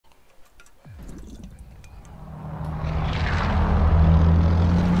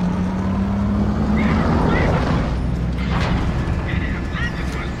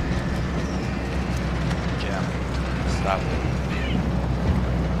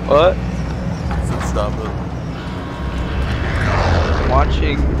What? So stop it. I'm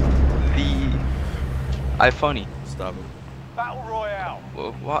watching the iFunny. Stop it. Battle Royale.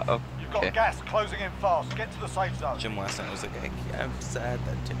 What? Oh, You've got okay. gas closing in fast. Get to the safe zone. Jim last night was like, I'm sad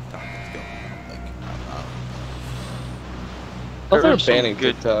that TikTok is going. I'm like, I'm not. They're There's some banning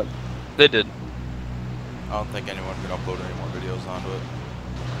good- TikTok. They did. I don't think anyone can upload any more videos onto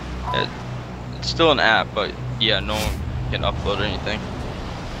it. It's still an app, but yeah, no one can upload anything.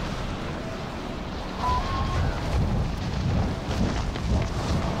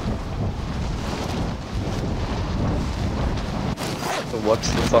 So what's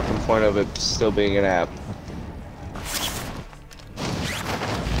the fucking point of it still being an app?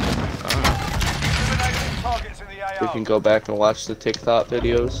 Eliminating targets in the AO. We can go back and watch the TikTok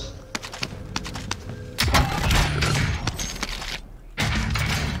videos.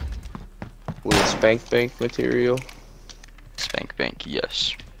 With Spank Bank material. Spank Bank,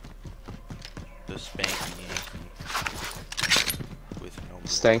 yes. The spanky Yankee. With no.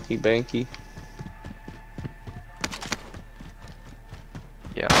 Stanky Banky.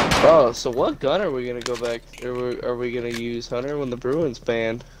 Yeah. Oh, so what gun are we gonna go back? Are we gonna use Hunter when the Bruins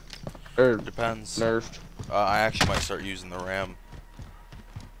banned? Or Depends. nerfed? I actually might start using the RAM.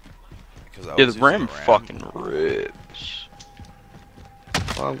 Because I Yeah, was the using RAM fucking rips.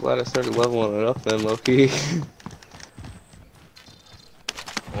 Well, I'm glad I started leveling it up then, Loki.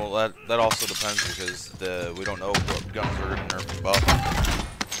 Well, that also depends because we don't know what guns are gonna nerf and buff.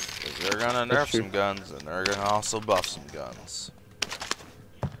 'Cause they're gonna nerf true. some guns and they're gonna also buff some guns.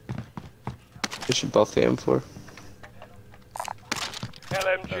 We should buff the M4.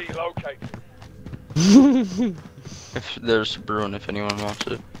 LMG located. If there's a Bruin, if anyone wants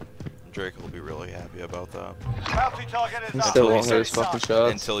it. Drake will be really happy about that. Bounty target is He up. still Until won't he hit his starts- fucking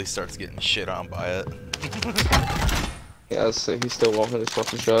shots. Until he starts getting shit on by it. Yeah, I'd say he still won't hit his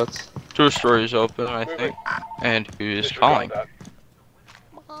fucking shots. Two stories open, I think. And who is calling?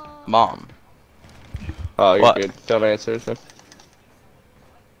 Mom. Oh, you're What? good. Don't answer anything.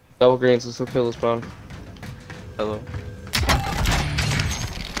 Double greens, let's go kill this bomb. Hello.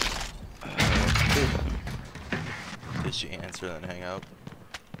 Did she answer then hang up?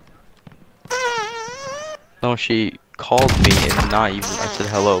 No, she called me and not even. I said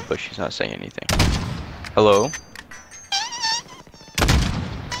hello, but she's not saying anything. Hello?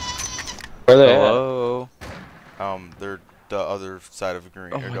 Where they at? Hello? They're the other side of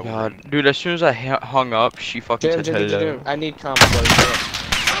green. Oh or my double god. green. Dude, as soon as I hung up, she fucking said hello. I need combo. Jim.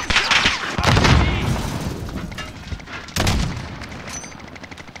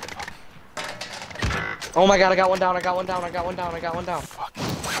 Oh my god, I got one down, I got one down, I got one down, I got one down. Fuck.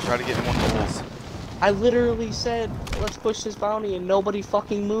 Try to get in one of the holes. I literally said, let's push this bounty and nobody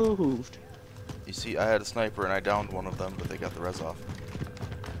fucking moved. You see, I had a sniper and I downed one of them, but they got the res off.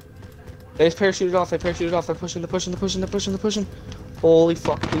 They just parachuted off, they're pushing, they're pushing. Holy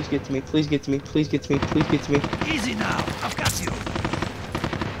fuck, please get to me, please get to me, please get to me, please get to me. Easy now. I've got you.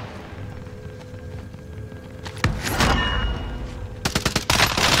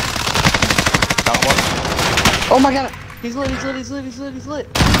 Down one. Oh my god, he's lit.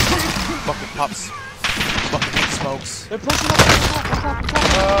 Fucking pops. Fucking heat smokes. They're pushing up,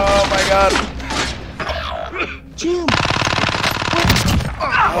 Oh my god. Jim! Oh,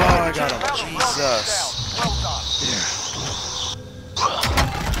 I got him. Jesus. Well done.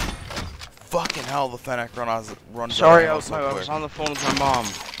 Fucking hell, the FENNEC runs Sorry, out I of was ammo so quick. on the phone with my mom.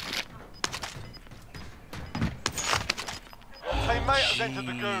 Your teammate has entered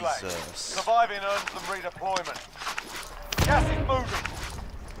the gulag. Jesus. Surviving earns them redeployment. Gas is moving.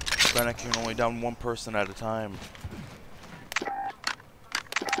 FENNEC can only down one person at a time.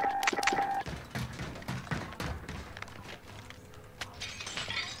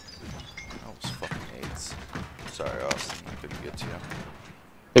 That was fucking AIDS. Sorry, Austin, I couldn't get to you.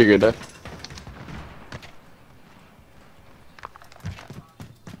 You're good, Dad.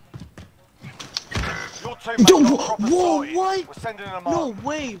 Your teammate Dude, got proper whoa, sorted. what? We're sending them No up.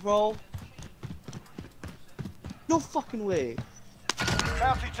 way, bro. No fucking way.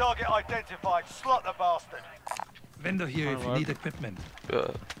 Bounty target identified. Slot the bastard. Vendor here if you need equipment.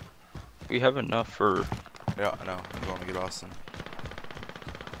 We have enough for. Yeah, I know. I'm going to get Austin.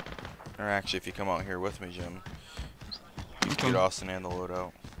 Or actually, if you come out here with me, Jim, you can get Austin and the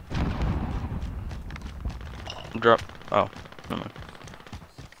loadout. Drop. Oh, never mind.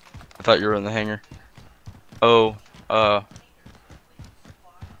 I thought you were in the hangar. Oh,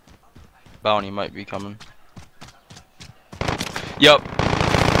 bounty might be coming. Yup.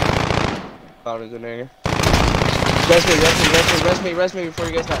 Bounty's in there. Res me before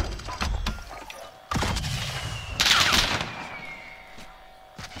you guys die.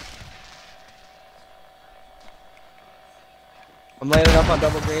 I'm landing up on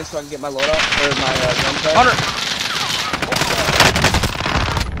double green so I can get my loadout or my gun pack. Hunter!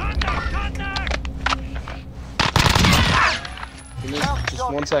 Give me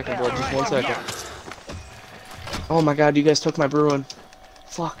just 1 second, bro. Just 1 second. Oh my god, you guys took my Bruin.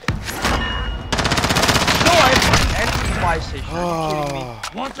 Fuck. No, I fucking entered the buy station. Are you kidding me?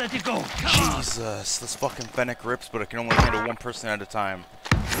 Won't let it go. Jesus, this fucking FENNEC rips, but it can only handle 1 person at a time.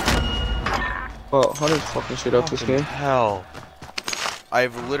 Well, Hunter's fucking shit up this game. Hell.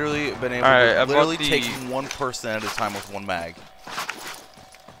 I've literally been able to literally take 1 person at a time with 1 mag.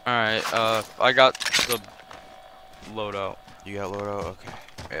 Alright, I got the loadout. You got loadout? Okay.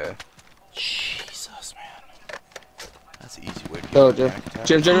 Yeah. Jesus, man. That's an easy way to Go, get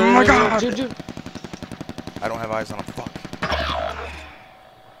Jim. Jim. Oh my god! Jim. I don't have eyes on him. Fuck.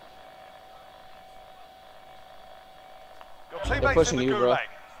 Your teammates They're pushing in the you, bro. gulag.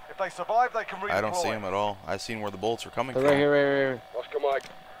 If they survive, they can redeploy. I don't see him at all. I've seen where the bullets are coming They're from. right here. Oscar Mike.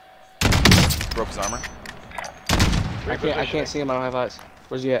 Broke his armor. I can't see him. I don't have eyes.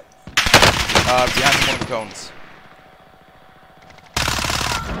 Where's he at? Behind one of the cones.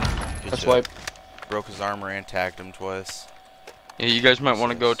 Good That's shit. wipe. Broke his armor and tagged him twice. Yeah, you guys might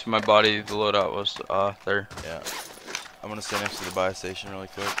want to go to my body. The loadout was there. Yeah. I'm gonna stay next to the buy station really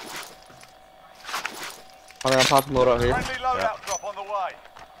quick. Hunter, I'm popping loadout here. Friendly loadout drop on the way.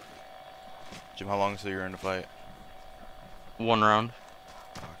 Jim, how long until you're in the fight? 1 round.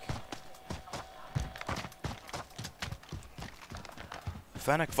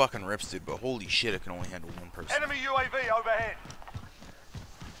 FENNEC fucking rips, dude, but holy shit, it can only handle 1 person. Enemy UAV overhead.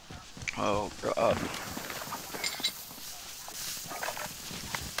 Oh god.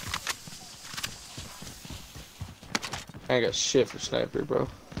 I ain't got shit for sniper, bro.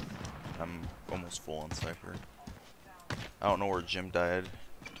 I'm almost full on sniper. I don't know where Jim died,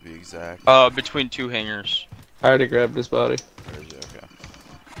 to be exact. Between 2 hangars. I already grabbed his body. Where is he? Okay.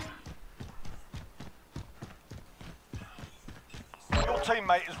 Your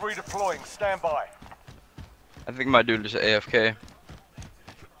teammate is redeploying. Stand by. I think my dude is AFK.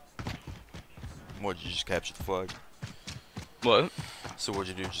 What'd you just capture the flag? What? So what'd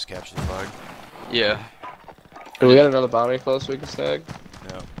you do? Just capture the flag? Yeah. Do we got another bounty close we can snag?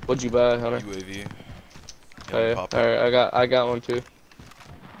 Yeah. What'd you buy, Hunter? UAV. Oh, yeah. Pop it. Alright, I got one too.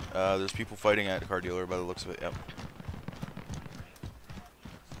 There's people fighting at the car dealer by the looks of it. Yep.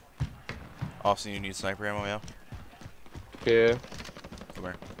 Austin, you need sniper ammo, yeah? Yeah. Come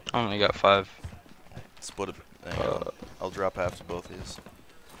here. I only got 5. Split it. There you go. I'll drop half to both of these.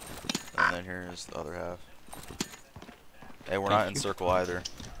 And then here's the other half. Hey, we're not in circle either.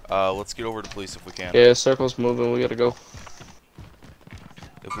 Let's get over to police if we can. Yeah, circle's moving, we gotta go.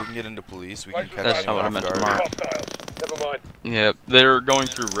 If we can get into police, we can catch That's not what I anyone meant off to guard. mark. Never mind. Yeah, they're going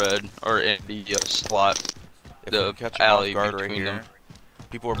through red, or in the slot, If we the can catch them alley off guard right between here. them.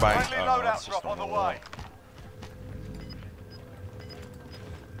 People are buying. Friendly Oh, no, loadout it's just drop on the wall. way.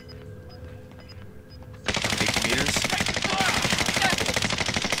 Meters.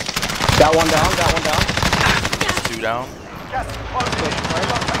 Got one down. 2 down. Gas is closing in.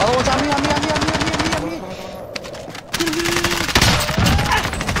 Other one's on me.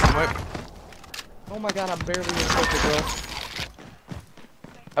 Wipe. Oh my god, I'm barely in circle, bro.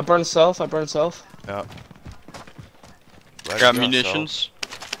 I burned self. Yeah. Got munitions.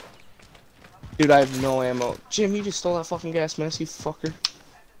 Dude, I have no ammo. Jim, you just stole that fucking gas mask, you fucker.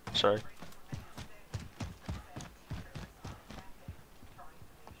 Sorry.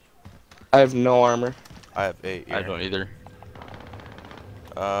 I have no armor. I have 8. Here. I don't either.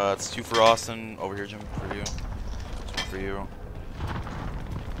 It's 2 for Austin. Over here, Jim, for you. 2 for you.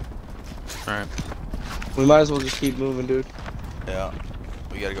 Alright. We might as well just keep moving, dude. Yeah.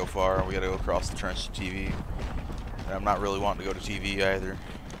 We gotta go far. We gotta go across the trench to TV. And I'm not really wanting to go to TV either.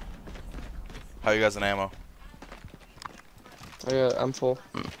 How you guys in ammo? I'm full.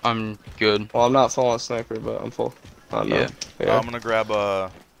 I'm good. Well, I'm not full on sniper, but I'm full. Oh, no. Yeah. I'm gonna grab a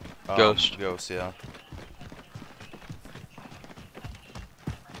Ghost. Ghost, yeah.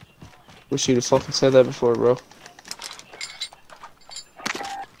 Wish you'd have fucking said that before, bro.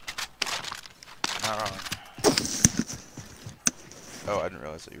 Not wrong. Oh, I didn't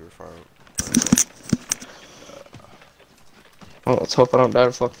realize that you were far. Oh, let's hope I don't die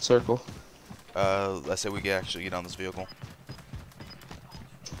to fucking circle. I say we actually get on this vehicle.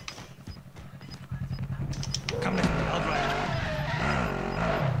 Come in, I'll drive.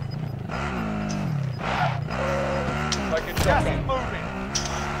 Gas is moving.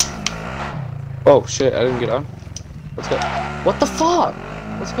 Oh shit, I didn't get on. Let's go. What the fuck?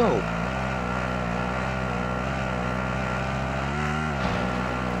 Let's go.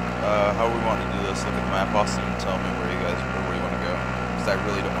 How we want to do this? Look at the map, Austin, and tell me where you want to go. Because I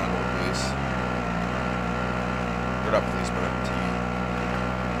really don't want to go to police. Or not police, but MT.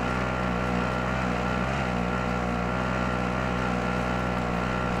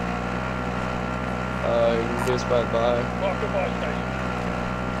 You can just by.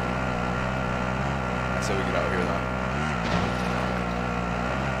 I said we get out here then.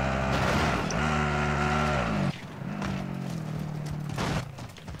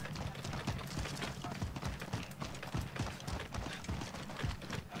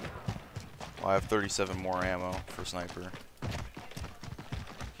 Well, I have 37 more ammo for sniper.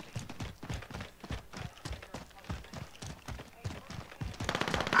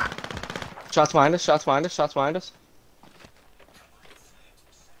 Shots behind us, shots behind us, shots behind us.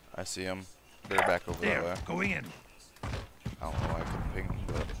 I see him. They're back over that way. There, going in. I don't know why I couldn't ping him,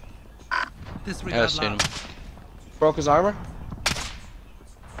 but Yeah, I Disregard seen him. last. Broke his armor.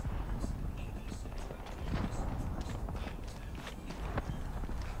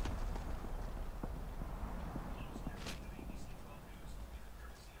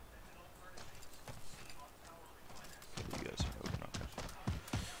 you guys are moving, okay.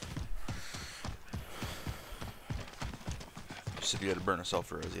 You said you had to burn a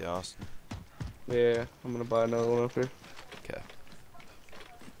self-resi, Austin. Yeah, I'm gonna buy another one up here. Okay.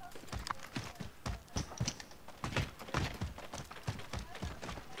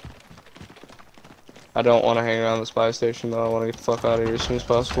 I don't want to hang around the spy station though. I want to get the fuck out of here as soon as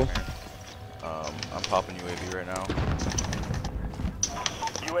possible. I'm popping UAV right now.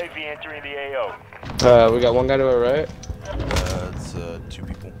 UAV entering the AO. We got one guy to our right. It's 2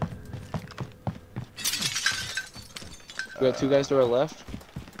 people. We got 2 guys to our left.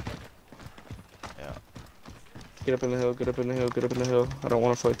 Yeah. Get up in the hill, get up in the hill, get up in the hill. I don't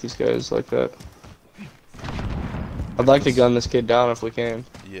want to fight these guys like that. I'd like to gun this kid down if we can.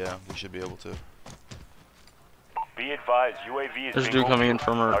 Yeah, we should be able to. Be advised, UAV is There's a being dude coming in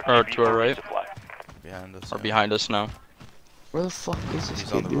from our, RTB to our right. resupply. Behind us. Or yeah. behind us now. Where the fuck is this He's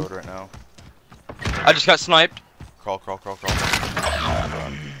kid, on the dude? road right now. I just got sniped. Crawl.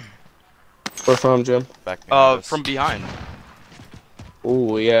 Where from, Jim? Back behind us. From behind.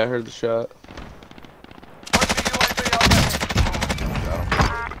 Ooh, yeah, I heard the shot.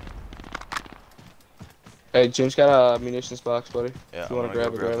 Hey, Jim's got a munitions box, buddy. Yeah, If you want to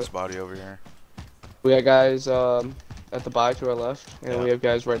grab it, grab this it. body over here. We got guys at the buy to our left, and Yeah. we have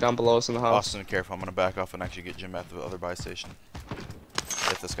guys right down below us in the house. Austin, careful. I'm gonna back off and actually get Jim at the other buy station.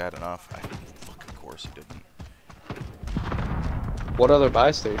 If this guy had enough. Fucking course he didn't. What other buy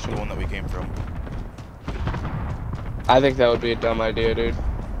The station? one that we came from. I think that would be a dumb idea, dude.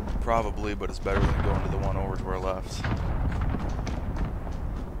 Probably, but it's better than going to the one over to our left.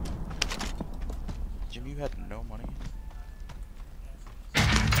 Jim, you had no money?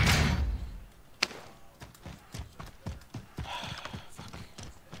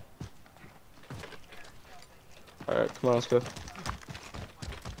 Alright, come on, let's go.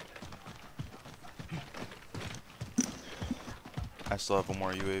 I still have one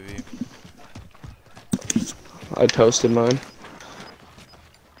more UAV. I toasted mine.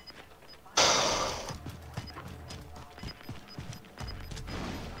 Gas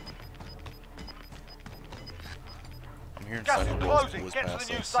I'm hearing is second balls closing. whiz Get to past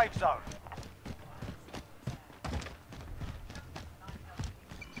the new us. safe zone.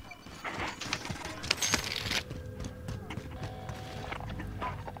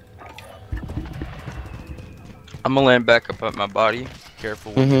 I'm gonna land back up at my body.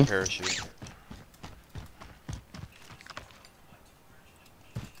 Careful with your parachute.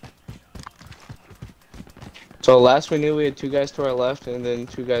 So last we knew we had 2 guys to our left and then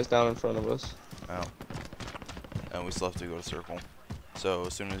 2 guys down in front of us. Oh. And we still have to go to circle. So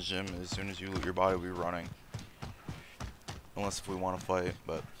as soon as you loot your body, we're running. Unless if we want to fight,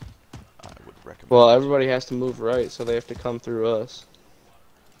 but I would recommend. Well, everybody has to move right, so they have to come through us.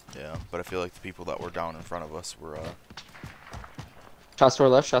 Yeah, but I feel like the people that were down in front of us were Shots to our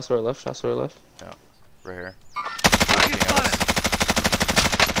left, shots to our left, shots to our left. right here. Target Looking at us.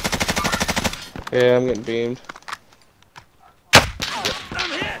 spotted. Yeah, I'm getting beamed.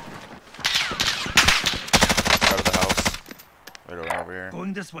 I'm hit. Out of the house. Right over here.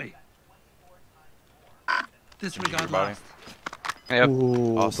 Going this way. Did you Disregard get your body? last. Yep.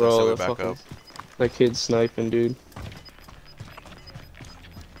 Ooh, Austin, bro, so we that back fucking- up. That kid's sniping, dude.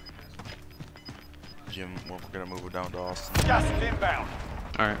 Jim, we're gonna move it down to Austin. Gas is inbound.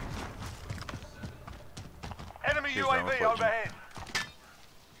 Alright. Enemy Here's my UAV report, Jim. overhead.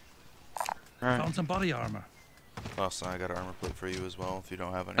 Alright. Found some body armor. Austin, I got an armor plate for you as well if you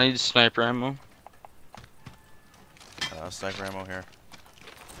don't have I any. need sniper ammo. Sniper ammo here.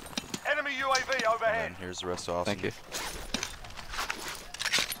 UAV And overhead. then here's the rest of Austin. Thank you.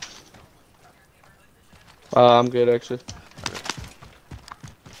 I'm good actually.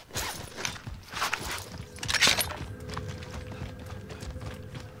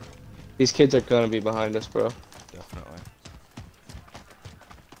 These kids are gonna be behind us, bro. Definitely.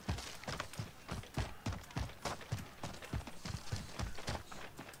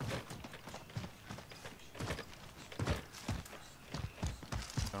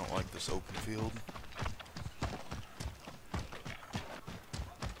 I don't like this open field.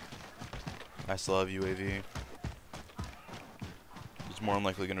 I still have UAV. There's more than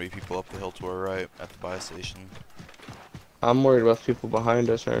likely going to be people up the hill to our right at the buy station. I'm worried about people behind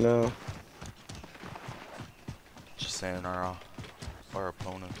us right now. Just saying our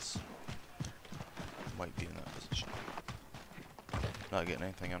opponents might be in that position. Not getting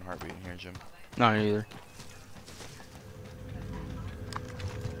anything on heartbeat in here, Jim. Not either.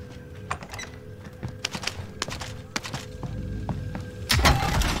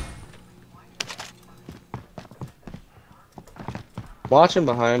 Watching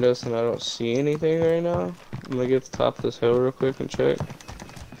behind us and I don't see anything right now. I'm gonna get to the top of this hill real quick and check.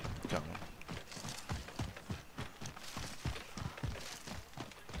 Got one.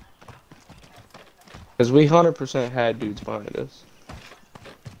 Cause we 100% had dudes behind us.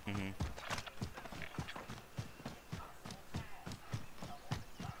 Mhm.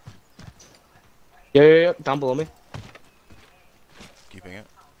 Yeah, down below me. Keeping it.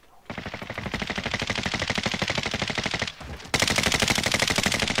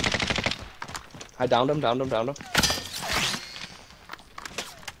 I downed him.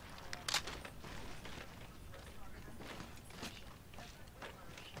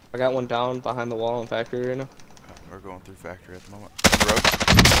 I got one down behind the wall in factory right now. We're going through factory at the moment. On the road.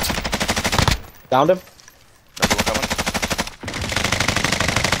 Downed him. Another one coming.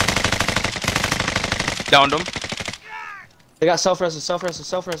 Downed him. They got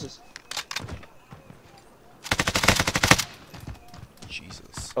self-reses.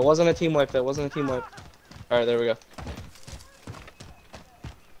 Jesus. It wasn't a team wipe. Alright, there we go.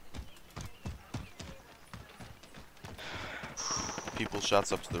 People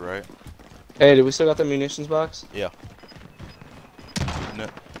shots up to the right. Hey, did we still got the munitions box? Yeah. No.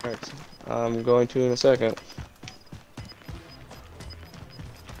 Alright. I'm going to in a second.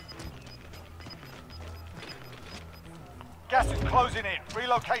 Gas is closing in.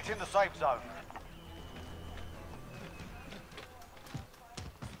 Relocating the safe zone.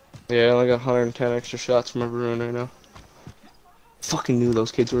 Yeah, I only got 110 extra shots from everyone right now. Fucking knew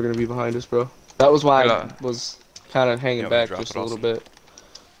those kids were gonna be behind us, bro. That was why I was kind of hanging You want me to back drop just it, a little Austin? bit.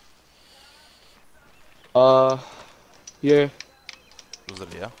 Yeah, Was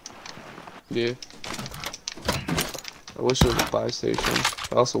it a yeah? yeah. I wish it was a buy station.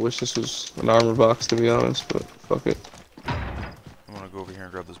 I also wish this was an armor box, to be honest, but fuck it. I'm gonna go over here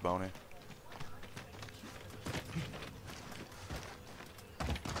and grab this bounty.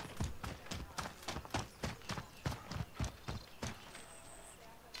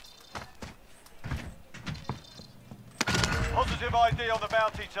 Positive ID on the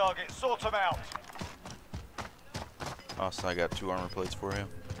bounty target. Sort them out. Austin, I got 2 armor plates for you.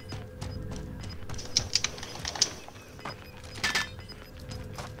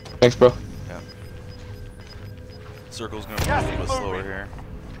 Thanks, bro. Yeah. Circle's gonna move a little bit slower here.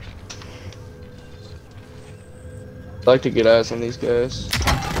 I'd like to get eyes on these guys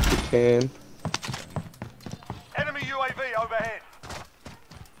if we can. Enemy UAV overhead.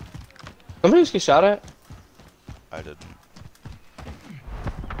 Somebody just get shot at? I didn't.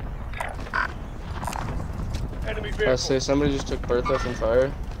 Enemy I vehicle. say somebody just took Bertha from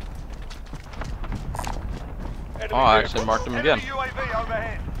fire. Enemy Oh, I vehicle. actually marked him again. Enemy UAV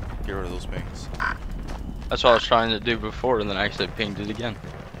overhead. Get rid of those pings. That's what I was trying to do before, and then I actually pinged it again.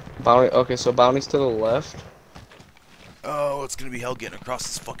 Bounty. Okay, so bounty's to the left. Oh, it's gonna be hell getting across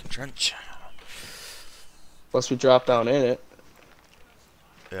this fucking trench. Unless we drop down in it.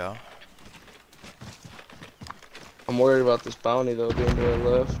 Yeah. I'm worried about this bounty though being to the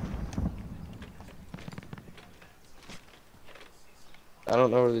left. I don't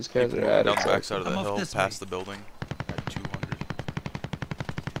know where these guys People are moving at. down the backside of the I'm off hill, this past the building. At 200.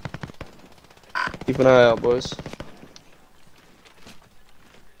 Keep an eye out, boys.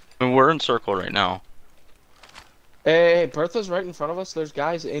 I mean, we're in circle right now. Hey, Bertha's right in front of us. There's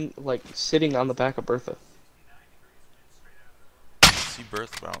guys in, like, sitting on the back of Bertha. I see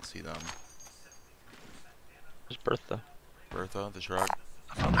Bertha, but I don't see them. Where's Bertha? Bertha, the truck.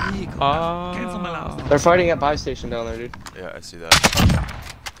 I found a vehicle. Cancel my last. They're fighting at buy station down there, dude. Yeah, I see that.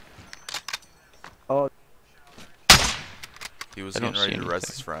 Oh. He was I don't getting ready see to res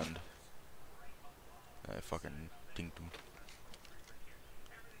anything. his friend. I fucking dinked him.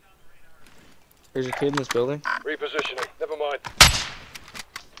 There's a kid in this building. Repositioning. Never mind.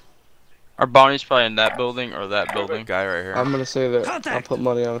 Our bounty's probably in that building or that building. Guy right here. I'm gonna say that I'll Contact. put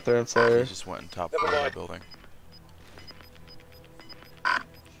money on it there and He fire. just went in top floor of that building.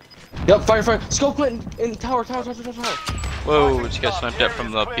 Yep, fire. Scope it in tower. Whoa, this guy sniped that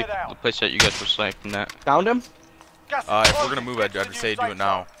from the place that you guys were sniping at. Downed him. If we're gonna move, I'd say do it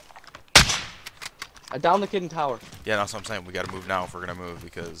now. I downed the kid in tower. Yeah, that's what I'm saying. We gotta move now if we're gonna move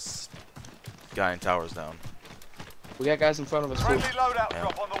because guy in tower's down. We got guys in front of us Friendly too. loadout Yeah.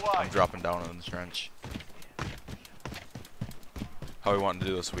 drop on the I'm way. dropping down in the trench. How we wanting to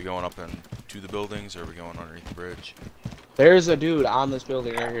do this? Are we going up into the buildings or are we going underneath the bridge? There's a dude on this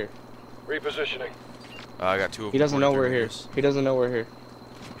building right here. Repositioning. I got 2 of them. He doesn't know 43 we're here. meters. He doesn't know we're here.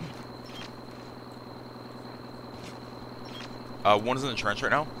 One is in the trench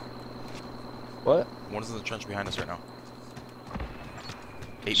right now. What? One is in the trench behind us right now.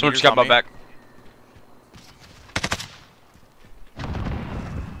 8 Someone meters just got on my me. back.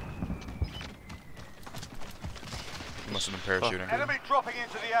 He must have been parachuting. Enemy dropping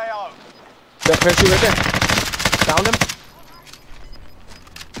into the AO. That parachute right there. Downed him.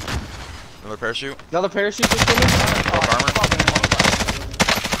 Another parachute. Another parachute just came in. Dark armor.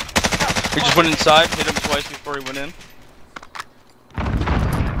 He just went inside, hit him twice before he went in.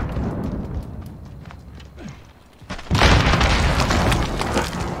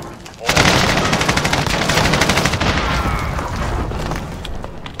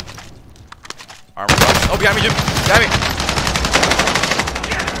 Armor drop. Oh, behind me, Jim. Tap me.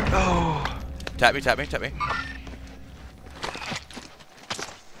 Oh. Tap me. Let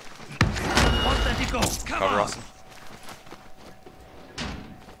it go. Cover Austin.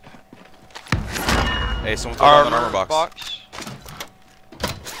 Hey, someone throw down an armor box.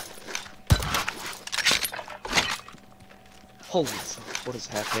 Holy fuck, what is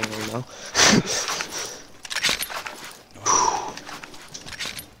happening right now?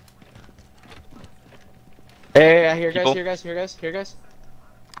 Hey, here guys.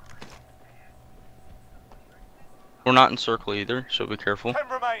 We're not in circle either, so be careful. 10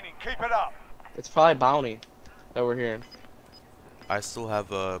 remaining. Keep it up. It's probably bounty that we're hearing. I still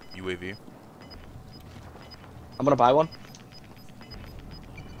have a UAV. I'm gonna buy one.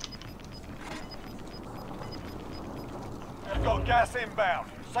 You've got gas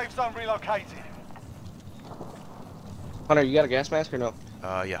inbound. Safe zone relocated. Hunter, you got a gas mask or no?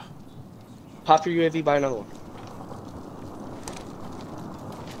 Yeah. Pop your UAV, buy another one.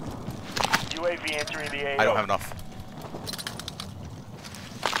 UAV entering the AO. I don't have enough.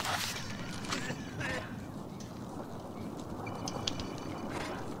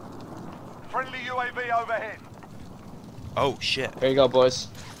 Friendly UAV overhead. Oh, shit. There you go, boys.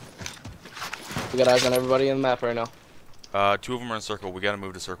 We got eyes on everybody in the map right now. 2 of them are in circle. We gotta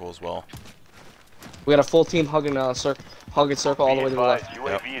move to circle as well. We got a full team hugging circle all the way to the left.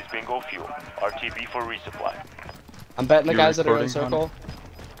 UAV is bingo fuel. RTB for resupply. I'm betting the You're guys that are in recording, circle.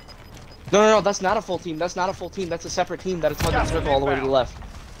 No, that's not a full team. That's a separate team that is hugging circle all the way to the left.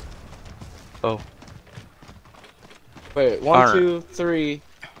 Oh. Wait, 1, Alright. 2, 3.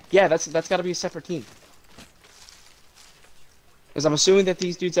 Yeah, that's got to be a separate team. Because I'm assuming that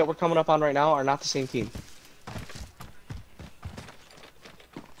these dudes that we're coming up on right now are not the same team.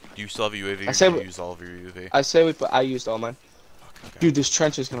 Do you still have a UAV I or say did you we- use all of your UAV? I used all mine. Okay. Dude, this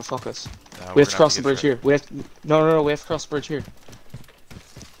trench is gonna fuck us. We're We have to gonna cross the get bridge through here. We have to, no, we have to cross the bridge here.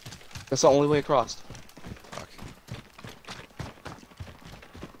 That's the only way across. it. Fuck.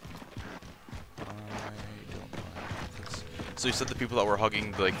 I don't know this. So you said the people that were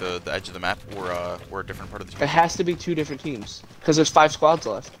hugging like the edge of the map were a different part of the team? It has to be 2 different teams because there's 5 squads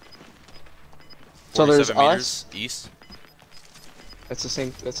left. So there's 47 meters us. east. That's the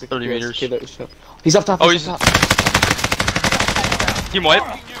same. That's the 30 meters. kid that was shot. He's up top. Oh, he's up top. Team wipe.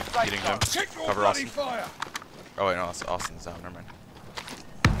 Getting him. Cover Austin. Oh wait, no, Austin's down. Never mind.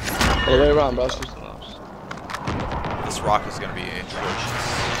 All the way around, bro. This rock is gonna be atrocious.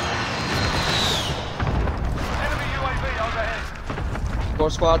 Enemy UAV overhead.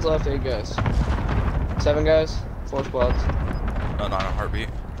 4 squads left. 8 guys. 7 guys. 4 squads. No, not a heartbeat.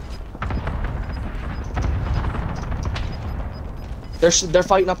 They're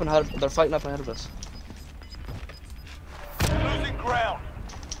fighting up ahead. They're fighting up ahead of us. Losing ground.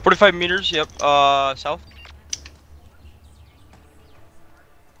 45 meters, yep, south.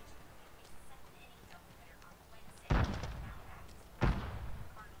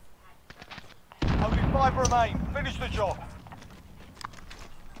 Only 5 remain. Finish the job.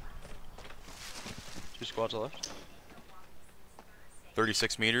 2 squads left.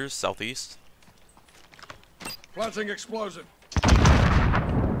 36 meters southeast. Planting explosive.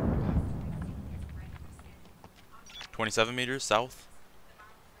 27 meters south.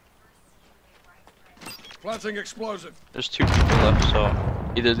 Planting explosive. There's 2 people left,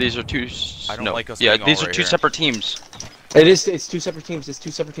 so either these are two. I don't no. like us Yeah, being all these are right 2 here. separate teams. It is. It's 2 separate teams. It's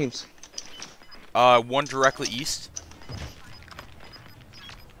 2 separate teams. One directly east.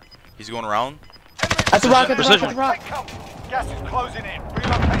 He's going around. At the rock. At the rock. Precision. At the rock. Take cover. Gas is closing in.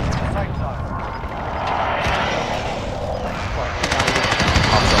 Relocating to the safe zone.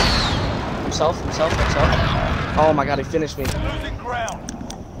 Himself. Oh my god, he finished me. Losing ground.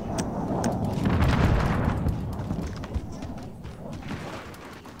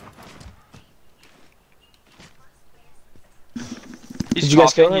 He's Did you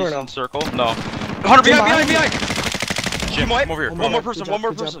guys kill talking, him or he's no? in circle. No. Hunter behind. Jim, What? come over here. One Come more over. person. Good One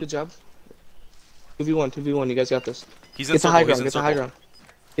more job, person. Good job. 2v1. You guys got this. He's in Get the circle. high He's ground. in Get the high circle. ground.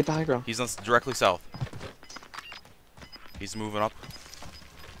 Get the high ground. He's directly south. He's moving up.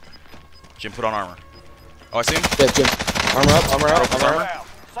 Jim, put on armor. Oh, I see him. Yeah, Jim. Armor up. Armor. Ground.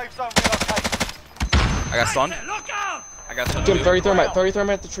 Safe zone relocated. I got stunned. I got some. Jim, 30 thermite. 30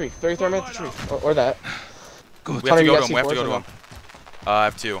 thermite at the tree. 30 thermite at the tree. Or that. We have to Hunter, you go got to him. We have to go C4s to or him. I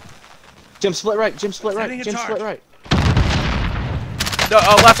have 2. Jim, split right. Jim, split right. Setting a Jim, split charge. right. No,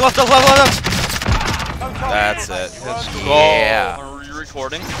 left. That's it. Yeah. Are you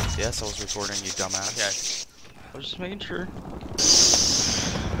recording? Yes, I was recording, you dumbass. Okay. I was just making sure.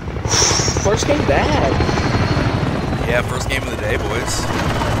 First game bad. Yeah, first game of the day, boys.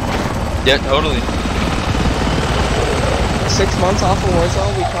 Yeah, totally. 6 months off of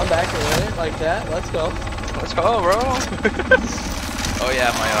WarZone, we come back and win it like that. Let's go. Let's go, bro. Oh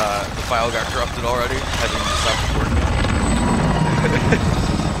yeah, my the file got corrupted already. I didn't even stop recording.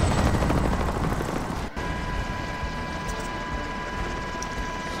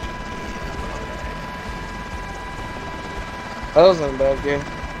 That wasn't a bad game.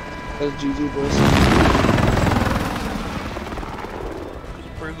 That was GG, boys.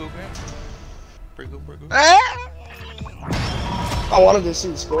 Pretty good game. Pretty good. I wanted to see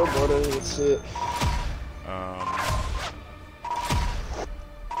the scoreboard. I didn't see it.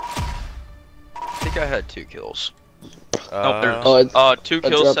 I think I had 2 kills. Oh, I 2 I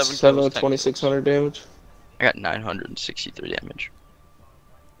kills, dropped 7 7 kills, with 10 2600 damage. I got 963 damage.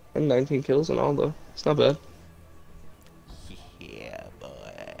 And 19 kills and all, though. It's not bad. Yeah, boy.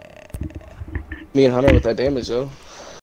 Me and Hunter with that damage, though.